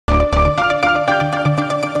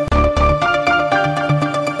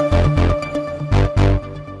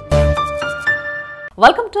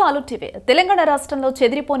Welcome to ALO TV. Telangana రాష్ట్రంలో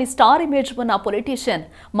చెదిరిపోని star image ఉన్న politician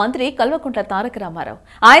మంత్రి కల్వకుంట్ల తారక రామారావు.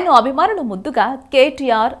 ఆయన అభిమానులు ముద్దుగా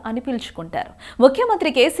కేటీఆర్ అని పిలుచుకుంటారు.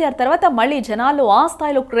 ముఖ్యమంత్రి కేసీఆర్ తర్వాత మళ్ళీ జనాల్లో ఆ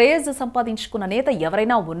స్థాయిలో క్రేజ్ సంపాదించుకున్న నేత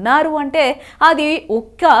ఎవరైనా ఉన్నారు అంటే అది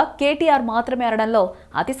ఒక్క కేటీఆర్ మాత్రమే అనడంలో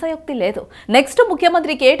అతిశయోక్తి లేదు. నెక్స్ట్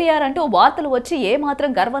ముఖ్యమంత్రి కేటీఆర్ అంటూ వార్తలు వచ్చి ఏ మాత్రం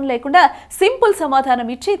గర్వం లేకుండా సింపుల్ సమాధానం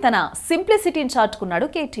ఇచ్చి తన సింప్లిసిటీని చాటుకున్నాడు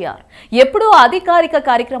కేటీఆర్. ఎప్పుడూ అధికారిక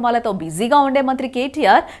కార్యక్రమాలతో బిజీగా ఉండే మంత్రి కేటీఆర్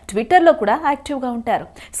ట్విట్టర్లో కూడా యాక్టివ్గా ఉంటారు.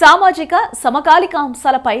 సామాజిక సమకాలిక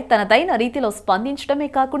అంశాలపై తనదైన రీతిలో స్పందించడమే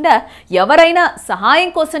కాకుండా ఎవరైనా సహాయం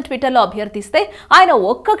కోసం ట్విట్టర్లో అభ్యర్థిస్తే ఆయన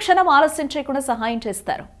ఒక్క క్షణం ఆలస్యం చేయకుండా సహాయం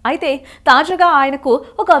చేస్తారు. అయితే తాజాగా ఆయనకు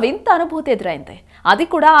ఒక వింత అనుభూతి ఎదురైంది. అది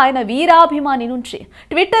కూడా ఆయన వీరాభిమాని నుంచి.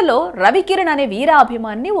 ట్విట్టర్లో రవికిరణ్ అనే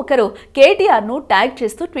వీరాభిమానిని ఒకరు కేటీఆర్ను ట్యాగ్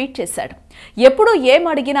చేస్తూ ట్వీట్ చేశాడు. ఎప్పుడు ఏం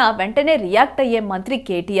అడిగినా వెంటనే రియాక్ట్ అయ్యే మంత్రి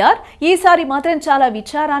కేటీఆర్ ఈసారి మాత్రం చాలా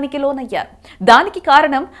విచారానికి లోనయ్యారు. దానికి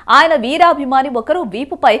కారణం ఆయన వీరాభిమాని ఒకరు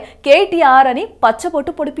వీపుపై కేటీఆర్ అని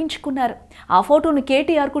పచ్చబొట్టు పొడిపించుకున్నారు. ఆ ఫోటోను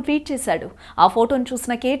కేటీఆర్కు ట్వీట్ చేశాడు. ఆ ఫోటోను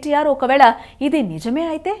చూసిన కేటీఆర్ ఒకవేళ ఇది నిజమే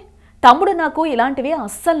అయితే తమ్ముడు నాకు ఇలాంటివి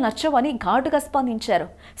అస్సలు నచ్చవని ఘాటుగా స్పందించారు.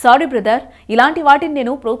 సారీ బ్రదర్, ఇలాంటి వాటిని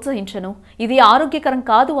నేను ప్రోత్సహించను, ఇది ఆరోగ్యకరం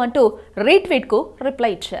కాదు అంటూ రీట్వీట్కు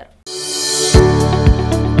రిప్లై ఇచ్చారు.